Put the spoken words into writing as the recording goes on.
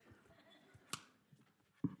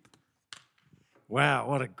Wow,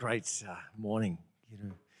 what a great morning.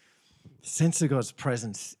 Sense of God's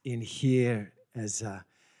presence in here as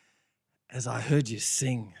I heard you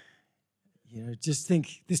sing. Just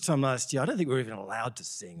think this time last year, I don't think we were even allowed to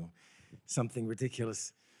sing or something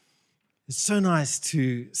ridiculous. It's so nice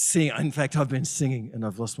to sing. In fact, I've been singing and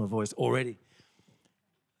I've lost my voice already,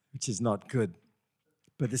 which is not good.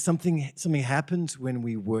 But there's something happens when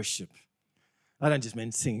we worship. I don't just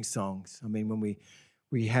mean singing songs. I mean when we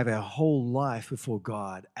have our whole life before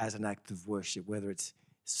God as an act of worship, whether it's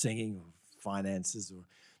singing or finances or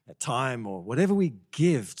time or whatever we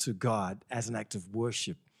give to God as an act of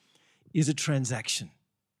worship is a transaction.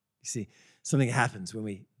 You see, something happens when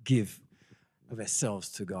we give of ourselves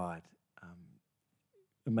to God.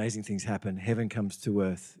 Amazing things happen. Heaven comes to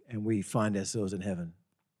earth and we find ourselves in heaven.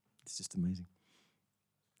 It's just amazing.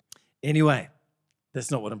 Anyway,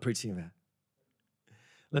 that's not what I'm preaching about.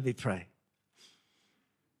 Let me pray.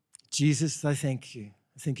 Jesus, I thank you.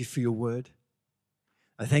 I thank you for your word.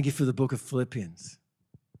 I thank you for the book of Philippians.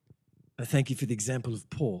 I thank you for the example of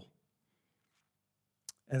Paul.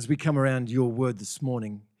 As we come around your word this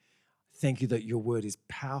morning, thank you that your word is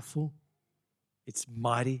powerful, it's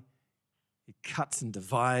mighty, it cuts and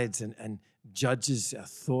divides and judges our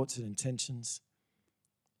thoughts and intentions,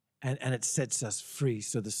 and it sets us free.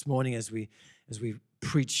 So this morning as we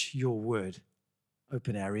preach your word,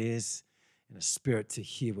 open our ears and a spirit to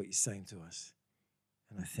hear what you're saying to us.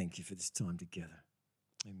 And I thank you for this time together.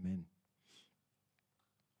 Amen.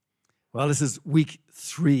 Well, this is week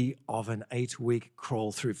 3 of an 8-week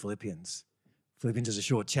crawl through Philippians. Philippians is a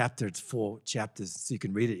short chapter. It's 4 chapters, so you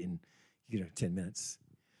can read it in 10 minutes.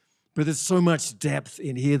 But there's so much depth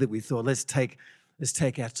in here that we thought, let's take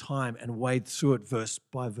our time and wade through it verse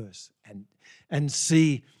by verse and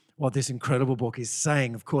see what this incredible book is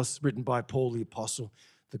saying. Of course, written by Paul the Apostle,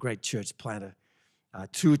 the great church planter,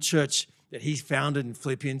 to a church that he founded in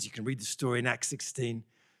Philippians. You can read the story in Acts 16.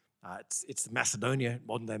 It's Macedonia,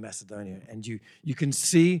 modern-day Macedonia. And you can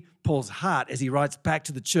see Paul's heart as he writes back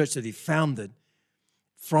to the church that he founded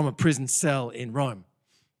from a prison cell in Rome.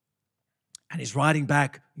 And he's writing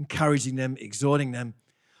back, encouraging them, exhorting them.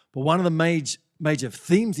 But one of the major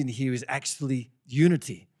themes in here is actually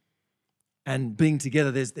unity and being together.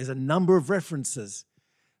 There's a number of references.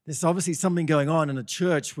 There's obviously something going on in a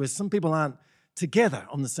church where some people aren't together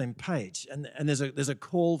on the same page. And there's a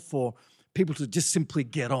call for people to just simply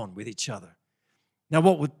get on with each other. Now,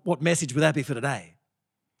 what message would that be for today?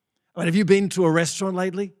 I mean, have you been to a restaurant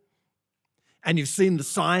lately and you've seen the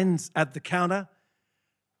signs at the counter?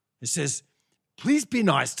 It says, please be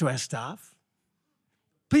nice to our staff.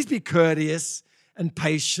 Please be courteous and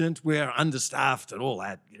patient. We're understaffed and all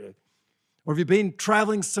that, Or have you been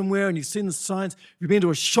traveling somewhere and you've seen the signs? You've been to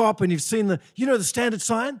a shop and you've seen the standard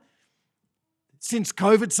sign? Since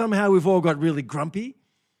COVID, somehow we've all got really grumpy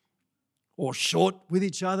or short with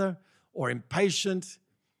each other or impatient.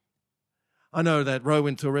 I know that Ro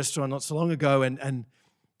went to a restaurant not so long ago and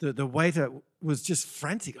the waiter was just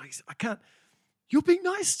frantic. He said, I can't, you're being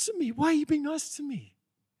nice to me. Why are you being nice to me?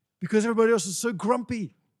 Because everybody else is so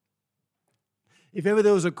grumpy. If ever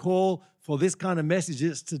there was a call for this kind of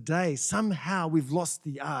messages today, somehow we've lost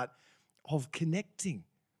the art of connecting.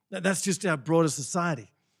 That's just our broader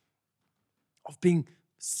society, of being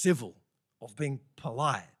civil, of being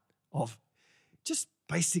polite, of just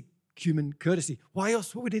basic human courtesy. Why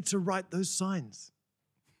else would we need to write those signs?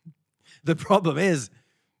 The problem is,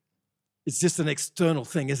 it's just an external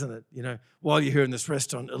thing, isn't it? While you're here in this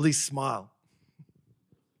restaurant, at least smile.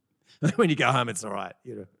 When you go home, it's all right,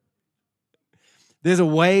 There's a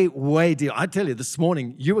way deeper. I tell you, this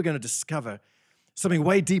morning, you are going to discover something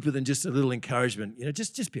way deeper than just a little encouragement.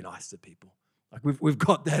 Just be nice to people. Like we've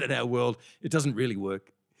got that in our world. It doesn't really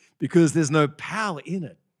work because there's no power in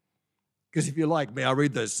it. Because if you're like me, I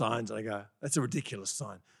read those signs and I go, that's a ridiculous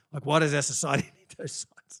sign. Like, why does our society need those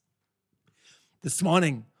signs? This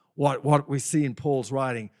morning, what we see in Paul's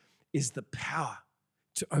writing is the power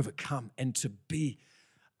to overcome and to be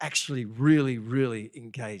actually really, really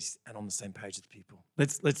engaged and on the same page with people.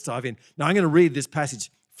 Let's dive in. Now, I'm going to read this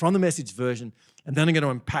passage from the Message version, and then I'm going to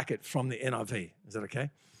unpack it from the NIV. Is that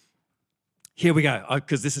okay? Here we go,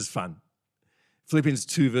 because this is fun. Philippians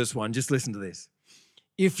 2, verse 1. Just listen to this.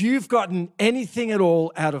 If you've gotten anything at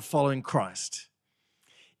all out of following Christ,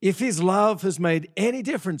 if his love has made any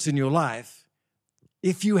difference in your life,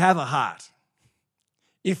 if you have a heart,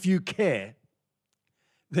 if you care,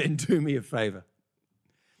 then do me a favor.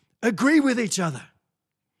 Agree with each other.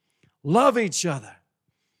 Love each other.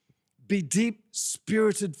 Be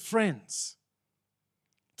deep-spirited friends.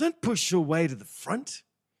 Don't push your way to the front.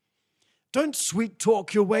 Don't sweet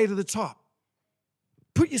talk your way to the top.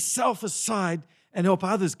 Put yourself aside and help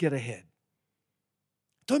others get ahead.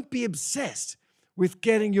 Don't be obsessed with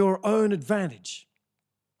getting your own advantage.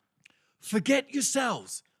 Forget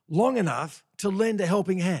yourselves long enough to lend a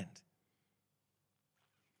helping hand.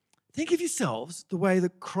 Think of yourselves the way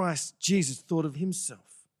that Christ Jesus thought of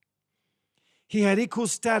himself. He had equal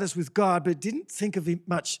status with God, but didn't think of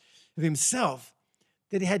much of himself,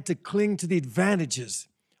 that he had to cling to the advantages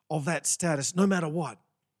of that status no matter what.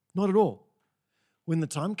 Not at all. When the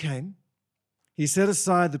time came, he set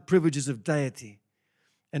aside the privileges of deity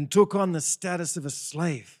and took on the status of a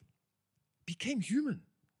slave, became human.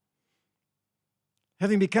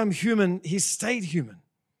 Having become human, he stayed human.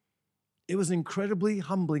 It was an incredibly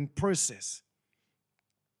humbling process.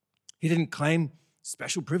 He didn't claim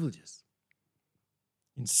special privileges.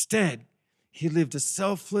 Instead, he lived a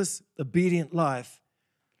selfless, obedient life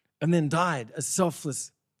and then died a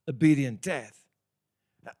selfless, obedient death.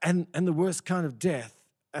 And the worst kind of death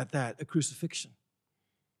at that, a crucifixion.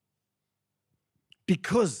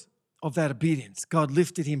 Because of that obedience, God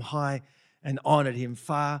lifted him high and honored him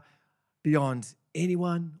far beyond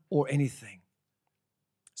anyone or anything,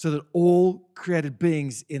 so that all created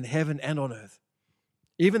beings in heaven and on earth,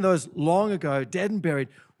 even those long ago dead and buried,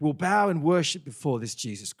 will bow and worship before this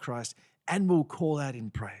Jesus Christ and will call out in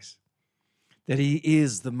praise that he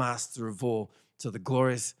is the master of all, to the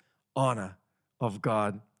glorious honor of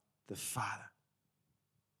God the Father.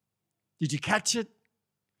 Did you catch it?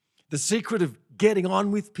 The secret of getting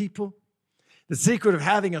on with people, the secret of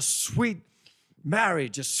having a sweet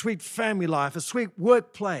marriage, a sweet family life, a sweet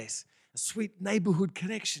workplace, a sweet neighborhood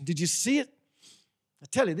connection. Did you see it? I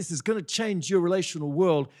tell you, this is going to change your relational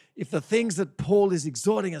world if the things that Paul is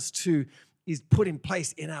exhorting us to is put in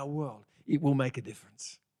place in our world. It will make a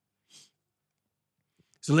difference.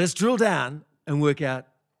 So let's drill down and work out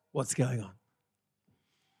what's going on.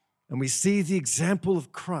 And we see the example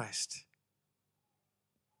of Christ,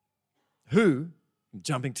 who,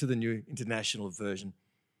 jumping to the New International Version,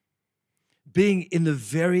 being in the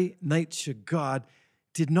very nature God,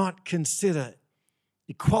 did not consider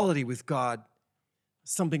equality with God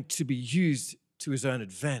something to be used to his own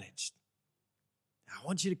advantage. Now, I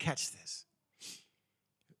want you to catch this.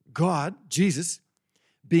 God, Jesus,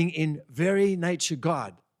 being in very nature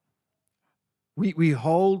God, we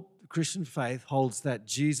hold, the Christian faith holds that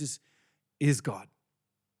Jesus is God,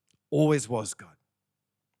 always was God,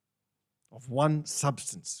 of one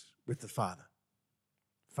substance with the Father.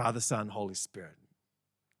 Father, Son, Holy Spirit.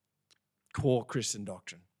 Core Christian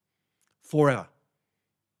doctrine. Forever.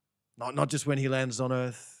 Not just when he lands on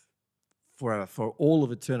earth, forever, for all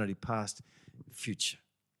of eternity, past, future.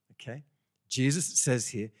 Okay? Jesus, it says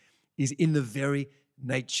here, is in the very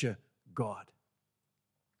nature God.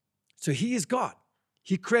 So he is God.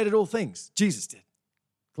 He created all things. Jesus did.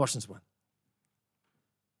 Colossians 1.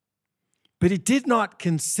 But he did not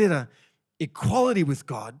consider equality with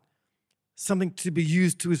God something to be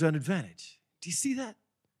used to his own advantage. Do you see that?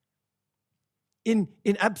 In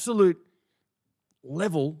absolute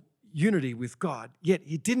level unity with God, yet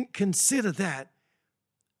he didn't consider that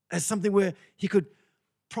as something where he could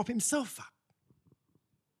prop himself up.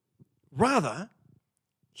 Rather,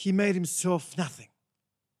 he made himself nothing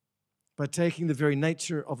by taking the very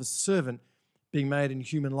nature of a servant, being made in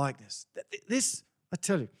human likeness. This, I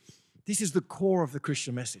tell you, this is the core of the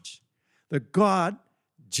Christian message. That God,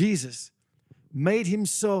 Jesus, made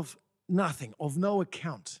himself nothing, of no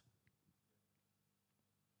account.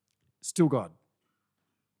 Still God.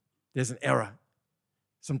 There's an error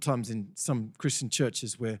sometimes in some Christian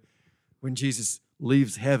churches where when Jesus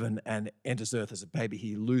leaves heaven and enters earth as a baby,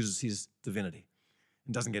 he loses his divinity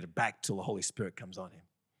and doesn't get it back till the Holy Spirit comes on him.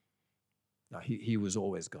 No, he was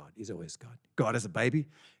always God. He's always God. God as a baby,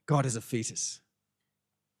 God as a fetus.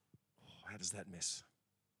 Oh, how does that miss?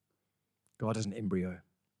 God as an embryo.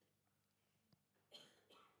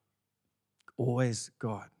 Always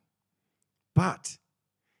God. But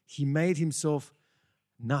he made himself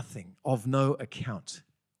nothing, of no account,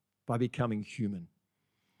 by becoming human.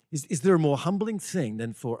 Is there a more humbling thing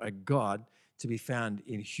than for a God to be found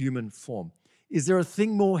in human form? Is there a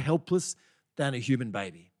thing more helpless than a human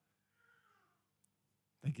baby?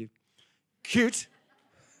 Thank you. Cute.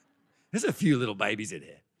 There's a few little babies in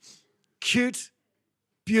here. Cute,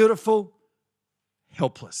 beautiful,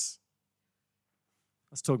 helpless.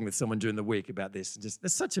 I was talking with someone during the week about this, and just,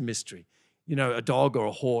 there's such a mystery. You know, a dog or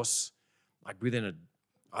a horse, like within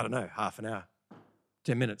half an hour,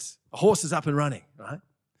 10 minutes, a horse is up and running, right?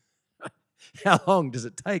 How long does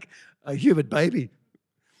it take a human baby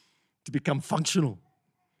to become functional?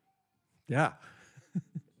 Yeah.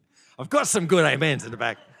 I've got some good amens in the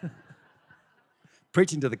back.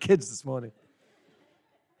 Preaching to the kids this morning.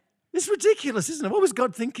 It's ridiculous, isn't it? What was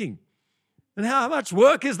God thinking? And how much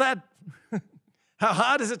work is that? How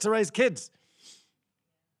hard is it to raise kids?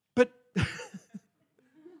 But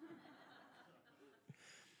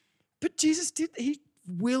but Jesus he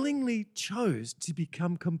willingly chose to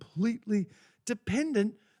become completely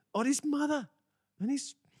dependent on his mother and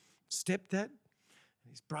his stepdad and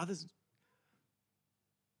his brothers.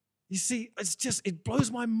 You see, it blows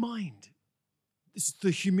my mind. This is the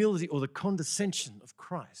humility or the condescension of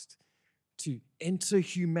Christ to enter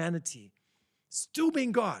humanity, still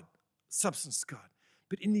being God, substance God,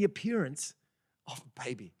 but in the appearance of a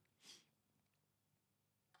baby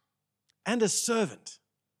and a servant.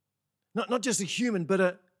 Not just a human, but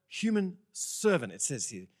a human servant, it says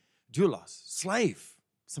here. Doulos, slave,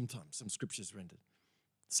 sometimes some scriptures rendered.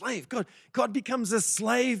 Slave. God becomes a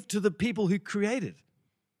slave to the people who created.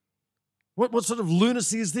 What sort of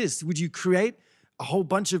lunacy is this? Would you create a whole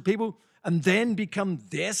bunch of people and then become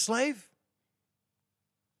their slave?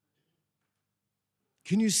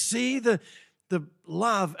 Can you see the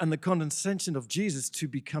love and the condescension of Jesus to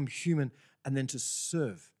become human and then to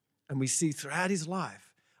serve? And we see throughout his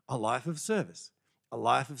life a life of service, a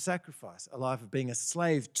life of sacrifice, a life of being a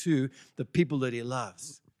slave to the people that he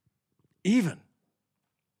loves. Even,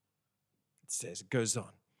 it says, it goes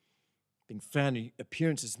on, being found in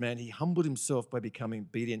appearance as man, he humbled himself by becoming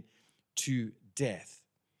obedient to death,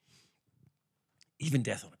 even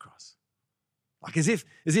death on a cross. Like as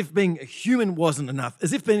if being a human wasn't enough,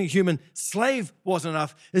 as if being a human slave wasn't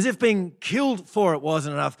enough, as if being killed for it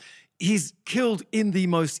wasn't enough, he's killed in the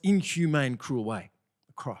most inhumane, cruel way,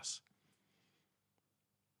 a cross.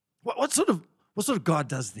 What sort of God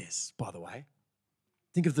does this, by the way?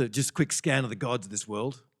 Think of the just quick scan of the gods of this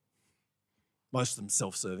world. Most of them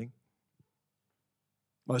self-serving.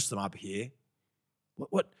 Most of them up here.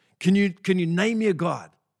 What can you name me a God?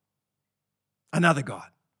 Another God.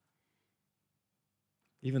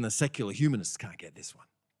 Even the secular humanists can't get this one.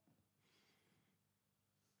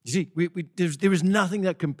 You see, there is nothing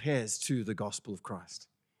that compares to the gospel of Christ.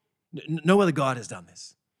 No other God has done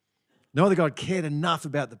this. No other God cared enough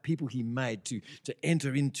about the people he made to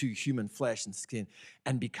enter into human flesh and skin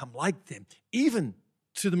and become like them, even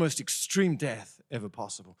to the most extreme death ever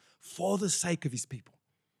possible, for the sake of his people,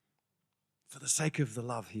 for the sake of the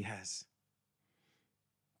love he has.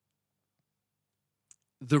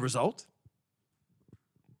 The result?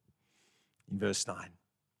 In verse 9.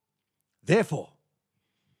 Therefore,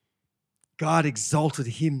 God exalted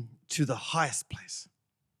him to the highest place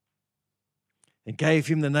and gave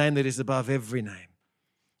him the name that is above every name.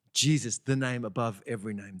 Jesus, the name above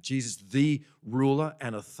every name. Jesus, the ruler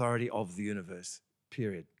and authority of the universe,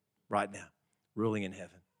 period, right now, ruling in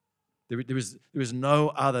heaven. There is no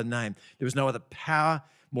other name. There is no other power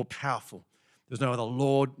more powerful. There is no other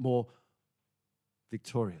Lord more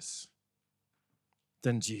victorious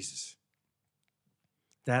than Jesus.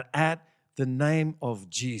 That at the name of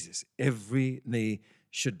Jesus, every knee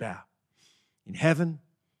should bow in heaven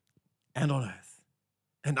and on earth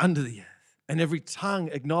and under the earth, and every tongue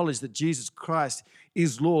acknowledge that Jesus Christ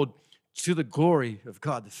is Lord to the glory of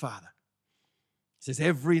God the Father. It says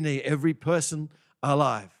every knee, every person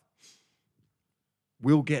alive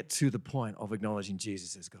will get to the point of acknowledging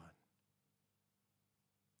Jesus as God.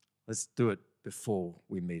 Let's do it before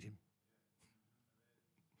we meet him.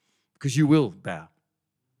 Because you will bow.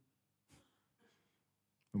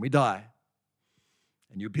 When we die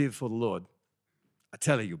and you appear before the Lord, I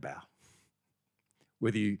tell you bow,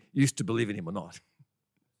 whether you used to believe in him or not.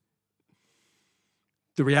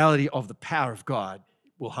 The reality of the power of God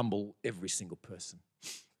will humble every single person.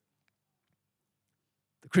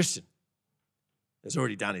 The Christian has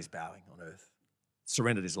already done his bowing on earth,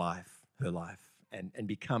 surrendered his life, her life, and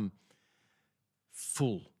become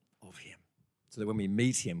full of him. So that when we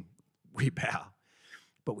meet him, we bow,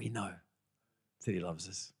 but we know that he loves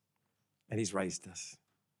us and he's raised us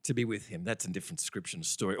to be with him. That's a different scripture and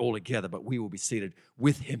story altogether, but we will be seated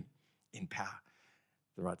with him in power,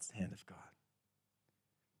 the right hand of God.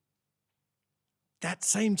 That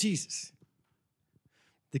same Jesus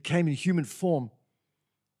that came in human form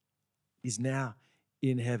is now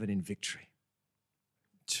in heaven in victory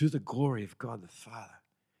to the glory of God the Father.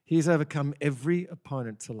 He has overcome every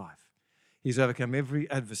opponent to life. He's overcome every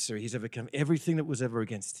adversary. He's overcome everything that was ever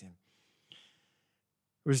against him.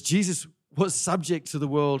 Whereas Jesus was subject to the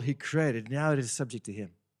world he created, now it is subject to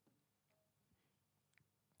him.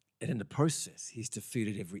 And in the process, he's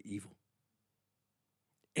defeated every evil.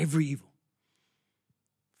 Every evil.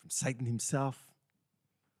 From Satan himself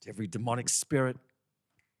to every demonic spirit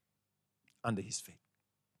under his feet.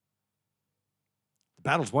 The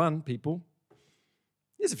battle's won, people.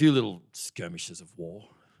 There's a few little skirmishes of war.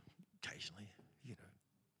 occasionally, you know.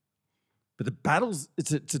 But the battles,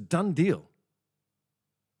 it's a done deal.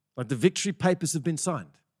 Like the victory papers have been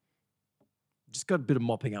signed. Just got a bit of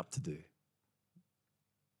mopping up to do.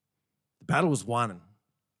 The battle was won on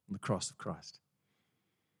the cross of Christ.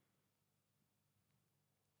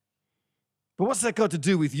 But what's that got to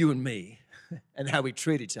do with you and me and how we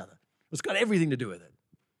treat each other? It's got everything to do with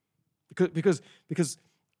it. Because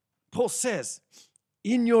Paul says,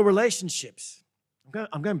 in your relationships,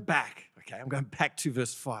 I'm going back, okay? I'm going back to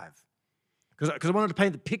verse 5. Because I wanted to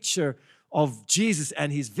paint the picture of Jesus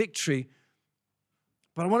and his victory.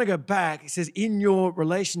 But I want to go back. It says, in your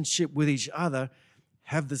relationship with each other,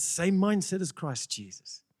 have the same mindset as Christ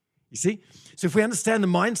Jesus. You see? So if we understand the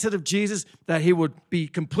mindset of Jesus, that he would be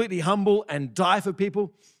completely humble and die for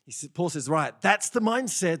people, Paul says, right, that's the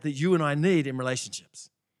mindset that you and I need in relationships.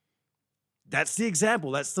 That's the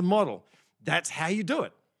example. That's the model. That's how you do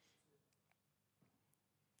it.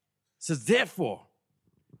 So therefore,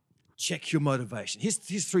 check your motivation. Here's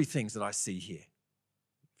 3 things that I see here.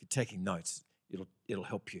 If you're taking notes, it'll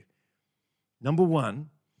help you. Number 1,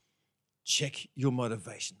 check your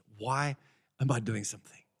motivation. Why am I doing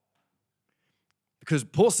something? Because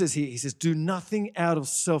Paul says here, he says, do nothing out of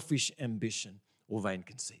selfish ambition or vain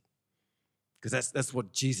conceit. Because that's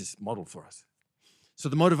what Jesus modeled for us. So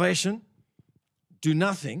the motivation, do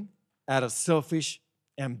nothing out of selfish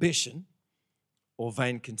ambition or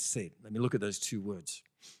vain conceit. Let me look at those 2 words.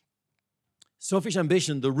 Selfish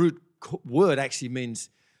ambition, the root word actually means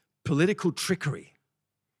political trickery.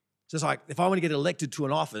 Just like if I want to get elected to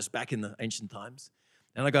an office back in the ancient times,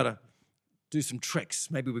 and I got to do some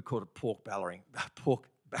tricks. Maybe we call it pork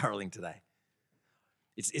barreling today.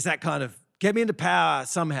 It's that kind of, get me into power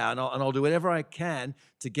somehow, and I'll do whatever I can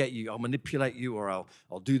to get you. I'll manipulate you, or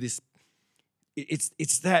I'll do this.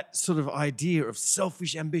 It's that sort of idea of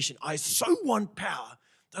selfish ambition. I so want power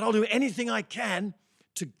that I'll do anything I can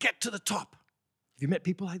to get to the top. Have you met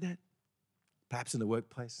people like that? Perhaps in the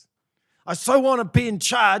workplace. I so want to be in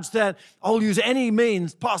charge that I'll use any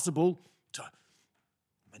means possible to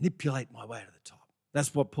manipulate my way to the top.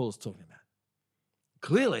 That's what Paul's talking about.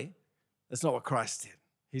 Clearly, that's not what Christ did.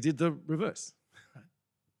 He did the reverse.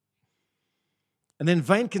 And then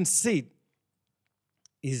vain conceit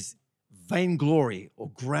is vainglory or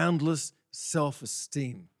groundless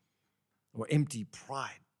self-esteem or empty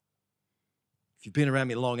pride. If you've been around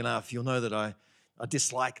me long enough, you'll know that I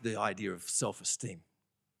dislike the idea of self-esteem.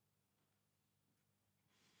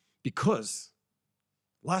 Because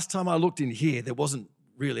last time I looked in here, there wasn't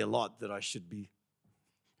really a lot that I should be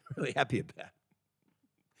really happy about.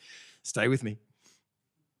 Stay with me.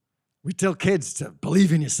 We tell kids to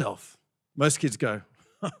believe in yourself. Most kids go,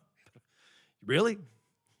 really?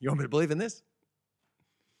 You want me to believe in this?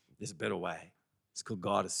 There's a better way. It's called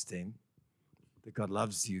God esteem. That God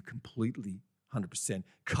loves you completely, 100%.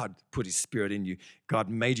 God put his spirit in you. God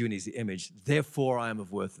made you in his image. Therefore, I am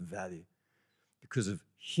of worth and value because of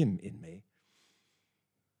him in me.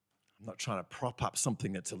 I'm not trying to prop up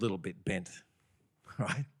something that's a little bit bent,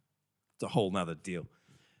 right? It's a whole nother deal.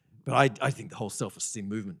 But I think the whole self-esteem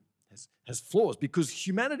movement has flaws because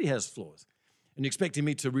humanity has flaws. And you're expecting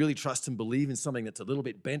me to really trust and believe in something that's a little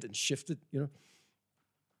bit bent and shifted, you know?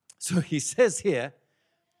 So he says here,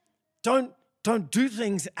 don't do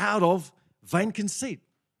things out of vain conceit.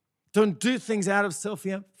 Don't do things out of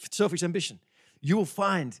selfish ambition. You will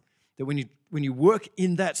find that when you work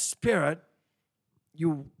in that spirit,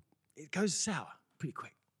 it goes sour pretty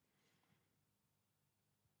quick.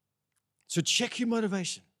 So check your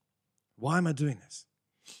motivation. Why am I doing this?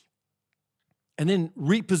 And then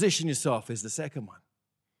reposition yourself is the second one.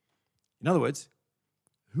 In other words,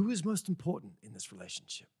 who is most important in this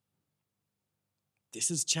relationship? This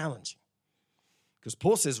is challenging. Because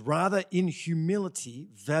Paul says, rather in humility,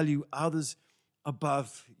 value others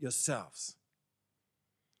above yourselves.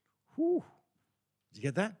 Whew. Did you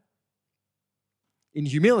get that? In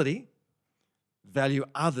humility, value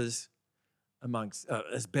others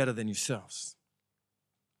as better than yourselves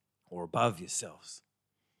or above yourselves.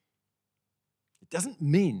 It doesn't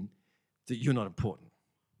mean that you're not important.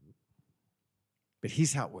 But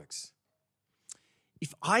here's how it works.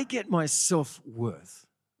 If I get my self-worth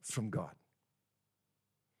from God,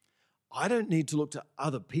 I don't need to look to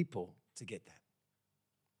other people to get that.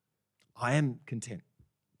 I am content.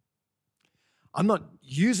 I'm not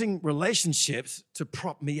using relationships to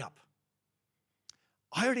prop me up.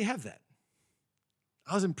 I already have that.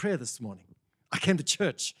 I was in prayer this morning. I came to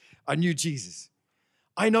church. I knew Jesus.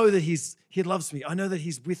 I know that he loves me. I know that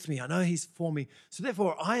he's with me. I know he's for me. So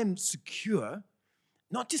therefore, I am secure,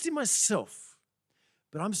 not just in myself,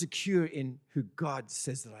 but I'm secure in who God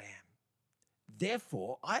says that I am.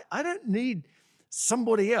 Therefore, I don't need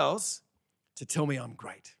somebody else to tell me I'm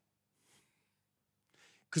great.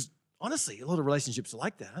 Because honestly, a lot of relationships are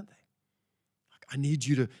like that, aren't they? Like, I need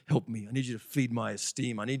you to help me. I need you to feed my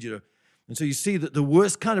esteem. I need you to. And so you see that the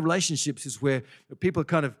worst kind of relationships is where people are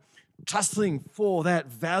kind of tussling for that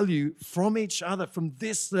value from each other, from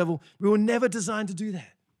this level. We were never designed to do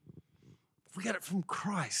that. If we get it from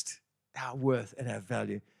Christ, our worth and our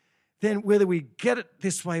value, then whether we get it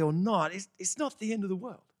this way or not, it's not the end of the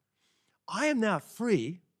world. I am now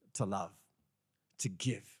free to love, to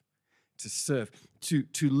give, to serve, to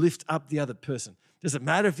lift up the other person. Does it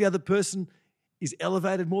matter if the other person is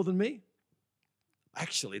elevated more than me?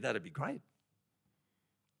 Actually, that'd be great.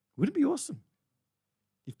 Wouldn't it be awesome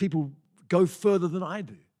if people go further than I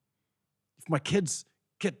do? If my kids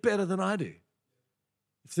get better than I do?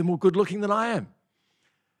 If they're more good looking than I am?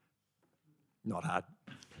 Not hard.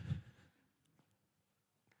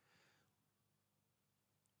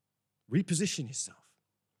 Reposition yourself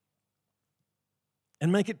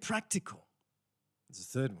and make it practical. There's a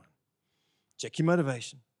third one. Check your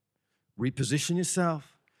motivation. Reposition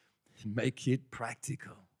yourself and make it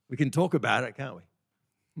practical. We can talk about it, can't we?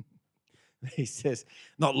 He says,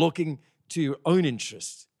 not looking to your own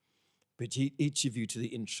interests, but each of you to the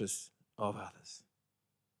interests of others.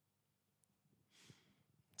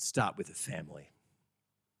 Start with the family,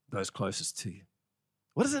 those closest to you.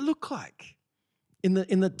 What does it look like in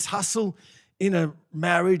the tussle in a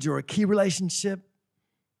marriage or a key relationship?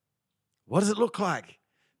 What does it look like?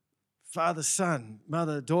 Father, son,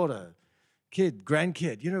 mother, daughter, kid,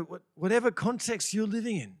 grandkid, whatever context you're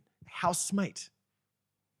living in, housemate.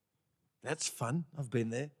 That's fun. I've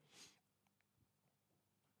been there.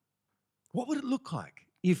 What would it look like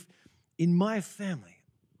if in my family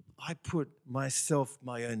I put myself,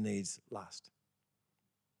 my own needs last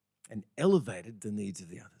and elevated the needs of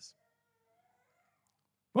the others?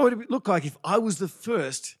 What would it look like if I was the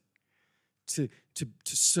first to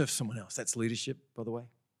serve someone else? That's leadership, by the way.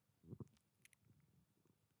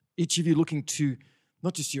 Each of you looking to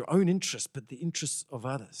not just your own interests, but the interests of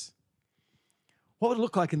others. What would it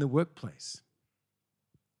look like in the workplace?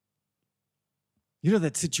 You know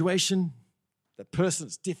that situation, that person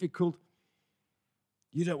that's difficult.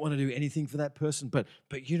 You don't want to do anything for that person, but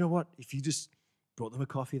you know what? If you just brought them a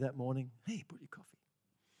coffee that morning, hey, brought you coffee.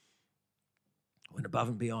 Went above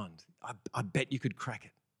and beyond. I bet you could crack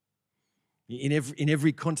it. In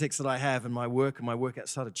every context that I have in my work and my work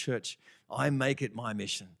outside of church, I make it my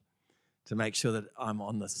mission to make sure that I'm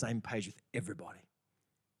on the same page with everybody.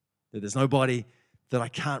 That there's nobody that I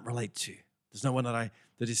can't relate to. There's no one that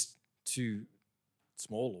is too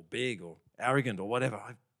small or big or arrogant or whatever.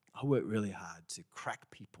 I work really hard to crack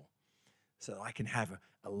people so that I can have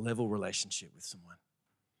a level relationship with someone.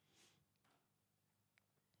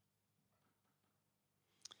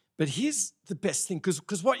 But here's the best thing,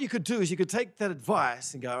 because what you could do is you could take that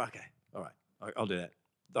advice and go, okay, all right, I'll do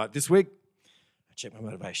that. This week, I check my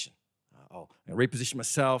motivation. I'm going to reposition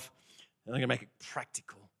myself, and I'm going to make it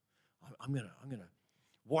practical. I'm going to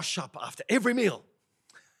wash up after every meal.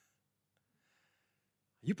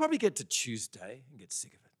 You probably get to Tuesday and get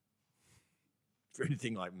sick of it. If you're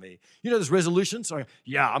anything like me, there's resolutions. So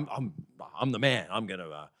I'm the man. I'm going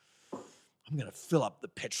to fill up the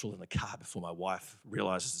petrol in the car before my wife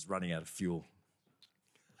realizes it's running out of fuel.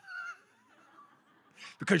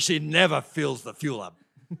 Because she never fills the fuel up.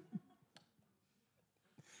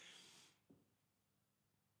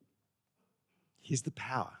 Here's the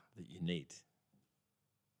power that you need.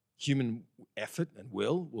 Human effort and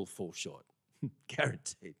will fall short.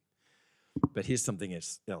 Guaranteed. But here's something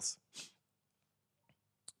else.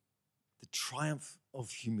 The triumph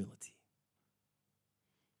of humility.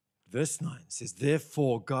 Verse 9 says,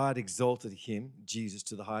 therefore God exalted him, Jesus,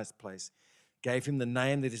 to the highest place, gave him the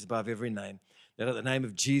name that is above every name, that at the name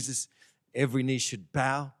of Jesus every knee should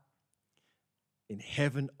bow in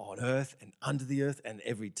heaven, on earth, and under the earth, and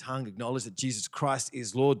every tongue acknowledge that Jesus Christ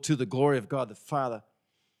is Lord, to the glory of God the Father.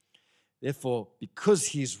 Therefore, because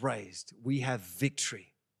he is raised, we have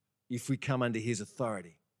victory if we come under his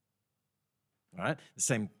authority. All right?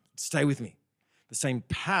 Stay with me. The same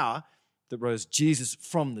power that rose Jesus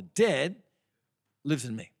from the dead lives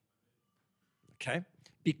in me. Okay?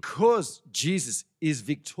 Because Jesus is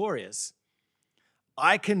victorious,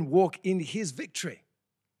 I can walk in his victory.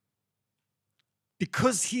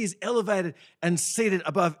 Because he is elevated and seated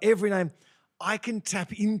above every name, I can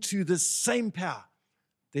tap into the same power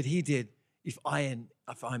that he did if I'm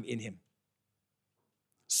in him.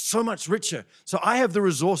 So much richer. So I have the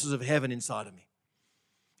resources of heaven inside of me.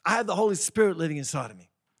 I have the Holy Spirit living inside of me.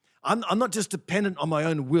 I'm not just dependent on my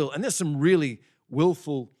own will. And there's some really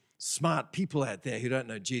willful, smart people out there who don't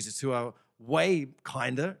know Jesus, who are way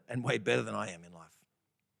kinder and way better than I am in life.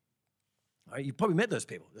 All right, you've probably met those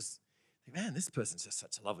people. Just think, man, this person's just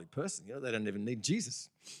such a lovely person. They don't even need Jesus.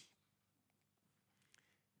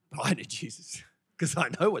 But I need Jesus because I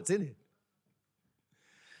know what's in it.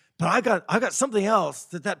 But I got something else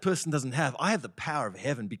that person doesn't have. I have the power of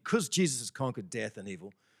heaven because Jesus has conquered death and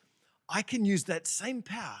evil. I can use that same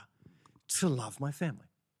power to love my family,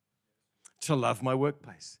 to love my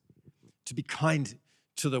workplace, to be kind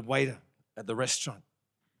to the waiter at the restaurant.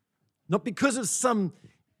 Not because of some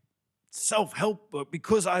self-help, but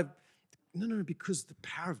because because the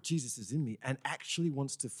power of Jesus is in me and actually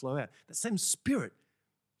wants to flow out. The same spirit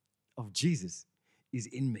of Jesus is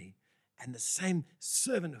in me, and the same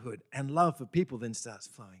servanthood and love for people then starts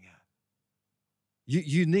flowing out.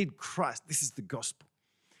 You need Christ. This is the gospel.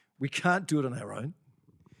 We can't do it on our own.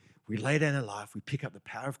 We lay down our life, we pick up the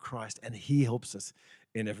power of Christ, and He helps us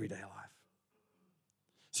in everyday life.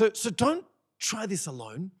 So don't try this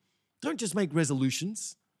alone. Don't just make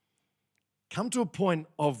resolutions. Come to a point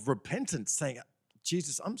of repentance, saying,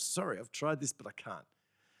 Jesus, I'm sorry, I've tried this, but I can't.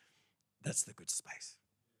 That's the good space.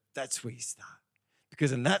 That's where you start.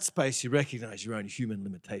 Because in that space, you recognize your own human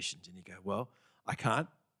limitations and you go, well, I can't,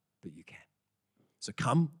 but you can. So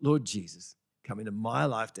come, Lord Jesus, come into my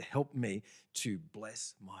life to help me to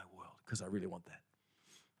bless my world, because I really want that.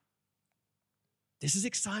 This is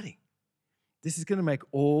exciting. This is going to make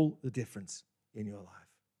all the difference in your life.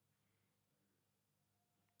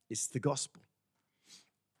 It's the gospel.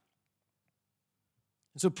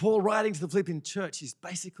 And so Paul, writing to the Philippian church, he's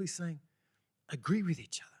basically saying, agree with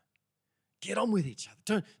each other. Get on with each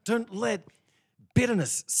other. Don't let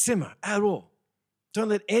bitterness simmer at all. Don't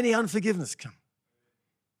let any unforgiveness come.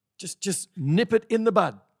 Just nip it in the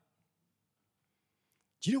bud.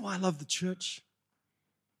 Do you know why I love the church?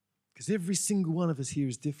 Because every single one of us here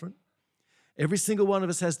is different. Every single one of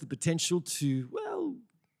us has the potential to,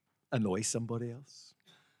 annoy somebody else.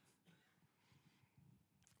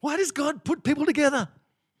 Why does God put people together?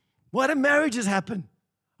 Why do marriages happen?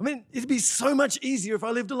 I mean, it'd be so much easier if I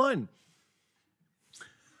lived alone.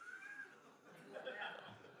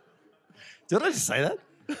 Did I just say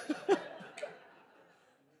that?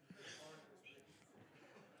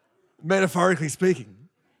 Metaphorically speaking.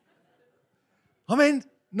 I mean,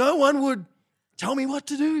 no one would tell me what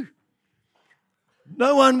to do.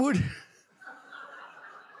 No one would.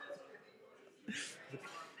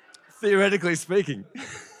 Theoretically speaking.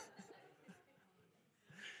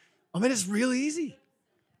 I mean, it's really easy.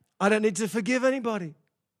 I don't need to forgive anybody.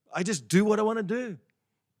 I just do what I want to do.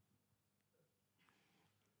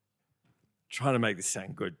 Trying to make this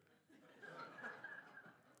sound good.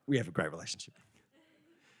 We have a great relationship.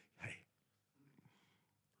 Hey.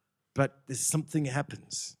 But there's something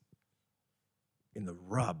happens in the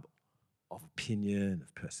rub of opinion,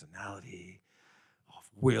 of personality, of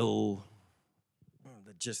will.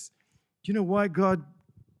 That just, do you know why God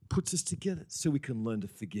puts us together? So we can learn to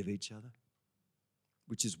forgive each other,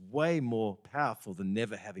 which is way more powerful than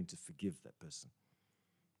never having to forgive that person.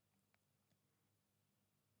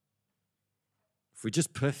 If we're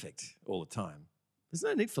just perfect all the time, there's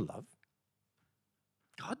no need for love.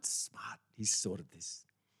 God's smart. He's sorted this.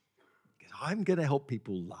 I'm going to help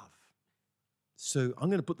people love. So I'm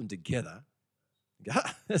going to put them together.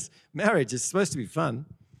 Marriage is supposed to be fun.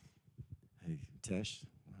 Hey, Tash,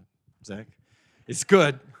 Zach, it's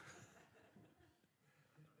good.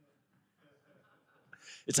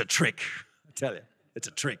 It's a trick, I tell you. It's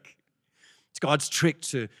a trick. It's God's trick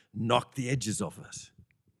to knock the edges off us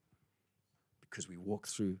because we walk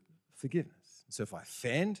through forgiveness. So if I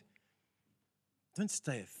offend, don't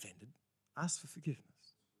stay offended. Ask for forgiveness.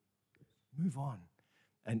 Move on.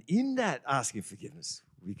 And in that asking forgiveness,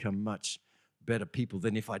 we become much better people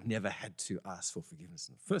than if I'd never had to ask for forgiveness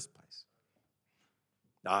in the first place.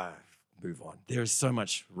 Move on. There is so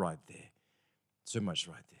much right there. So much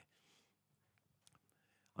right there.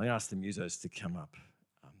 I asked the musos to come up.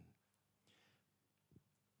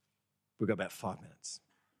 We've got about 5 minutes.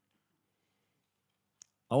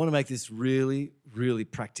 I want to make this really, really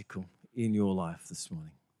practical in your life this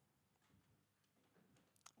morning.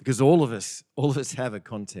 Because all of us have a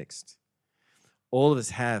context. All of us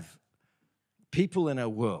have people in our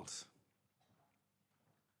world.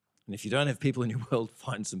 And if you don't have people in your world,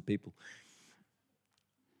 find some people.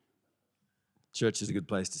 Church is a good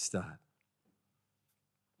place to start.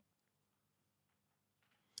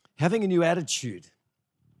 Having a new attitude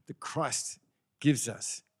that Christ gives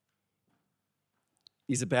us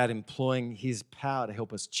is about employing His power to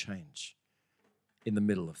help us change in the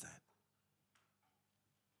middle of that.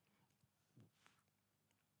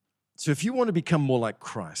 So if you want to become more like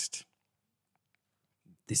Christ,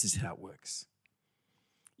 this is how it works.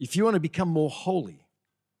 If you want to become more holy,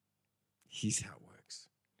 here's how it works.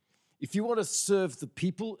 If you want to serve the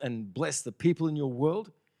people and bless the people in your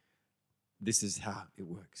world, this is how it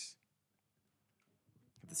works.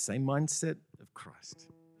 Have the same mindset of Christ.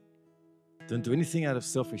 Don't do anything out of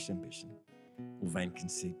selfish ambition or vain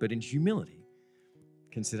conceit, but in humility,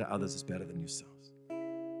 consider others as better than yourselves.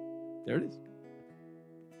 There it is.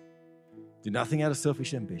 Do nothing out of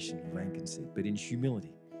selfish ambition or vain conceit, but in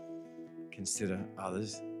humility, consider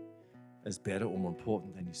others as better or more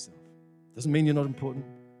important than yourself. Doesn't mean you're not important.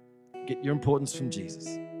 Get your importance from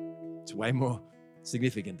Jesus. It's way more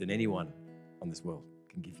significant than anyone on this world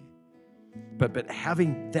can give you. But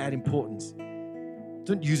having that importance,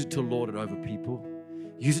 don't use it to lord it over people.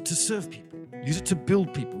 Use it to serve people. Use it to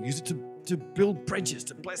build people. Use it to build bridges,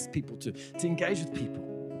 to bless people, to engage with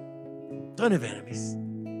people. Don't have enemies.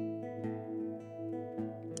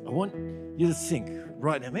 I want you to think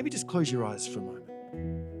right now, maybe just close your eyes for a moment.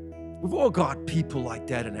 We've all got people like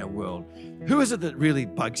that in our world. Who is it that really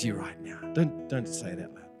bugs you right now? Don't say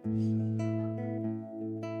that loud.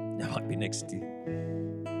 That might be next to you.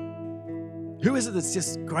 Who is it that's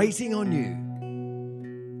just grating on you?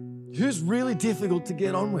 Who's really difficult to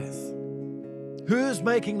get on with? Who's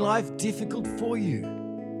making life difficult for you?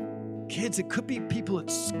 Kids, it could be people at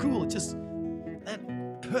school, just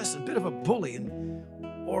that person, a bit of a bully,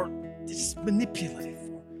 or just manipulative.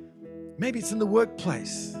 Maybe it's in the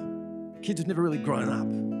workplace. Kids who've never really grown up.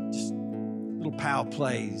 Just little power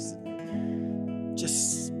plays.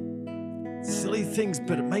 Just silly things,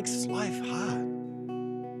 but it makes life hard.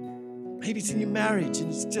 Maybe it's in your marriage and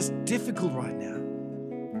it's just difficult right now.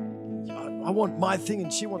 I want my thing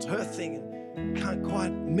and she wants her thing and we can't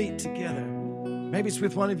quite meet together. Maybe it's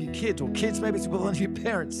with one of your kids, or kids, maybe it's with one of your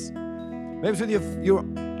parents. Maybe it's with your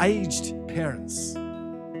aged parents.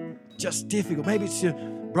 Just difficult. Maybe it's your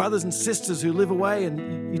brothers and sisters who live away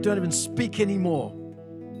and you don't even speak anymore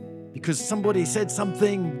because somebody said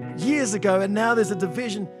something years ago and now there's a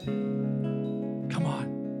division. Come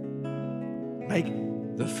on. Make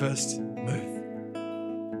the first move.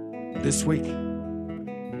 This week.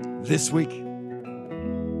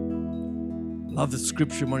 Love the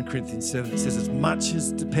scripture in 1 Corinthians 7. It says, as much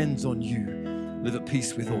as depends on you, live at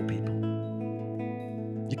peace with all people.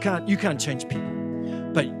 You can't change people.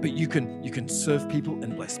 But you can serve people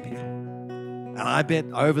and bless people. And I bet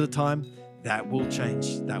over the time that will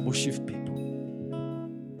change. That will shift people.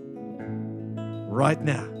 Right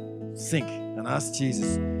now, think and ask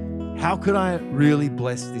Jesus, how could I really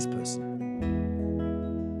bless this person?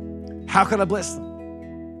 How could I bless them?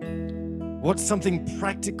 What's something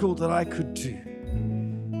practical that I could do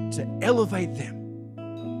to elevate them?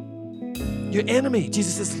 Your enemy,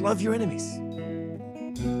 Jesus says, love your enemies.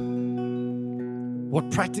 What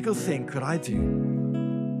practical thing could I do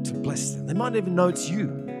to bless them? They might not even know it's you.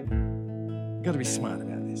 You've got to be smart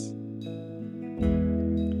about this.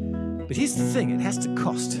 But here's the thing, it has to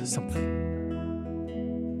cost something.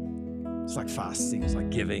 It's like fasting, it's like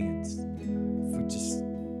giving.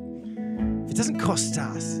 If it doesn't cost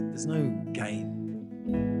us, there's no gain.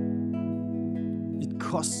 It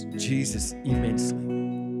costs Jesus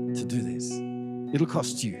immensely to do this. It'll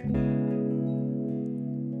cost you.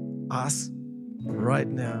 Ask right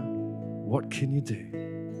now, what can you do?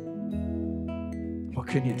 What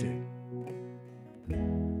can you do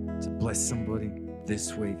to bless somebody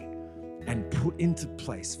this week and put into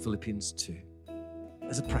place Philippians 2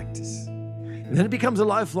 as a practice? And then it becomes a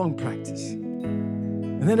lifelong practice.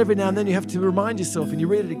 And then every now and then you have to remind yourself and you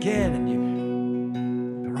read it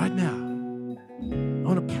again. But right now, I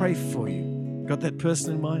want to pray for you. Got that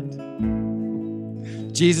person in mind?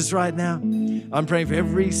 Jesus, right now, I'm praying for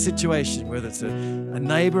every situation, whether it's a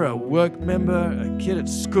neighbor, a work member, a kid at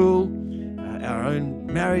school, our own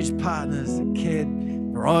marriage partners, a kid,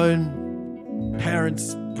 our own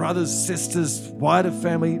parents, brothers, sisters, wider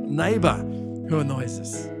family, neighbor who annoys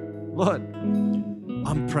us. Lord,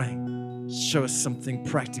 I'm praying, show us something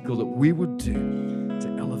practical that we would do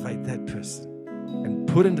to elevate that person and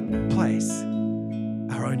put into place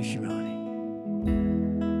our own humility.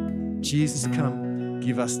 Jesus, come,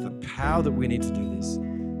 give us the power that we need to do this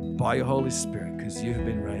by your Holy Spirit, because you have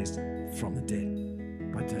been raised from the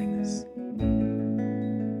dead by doing this.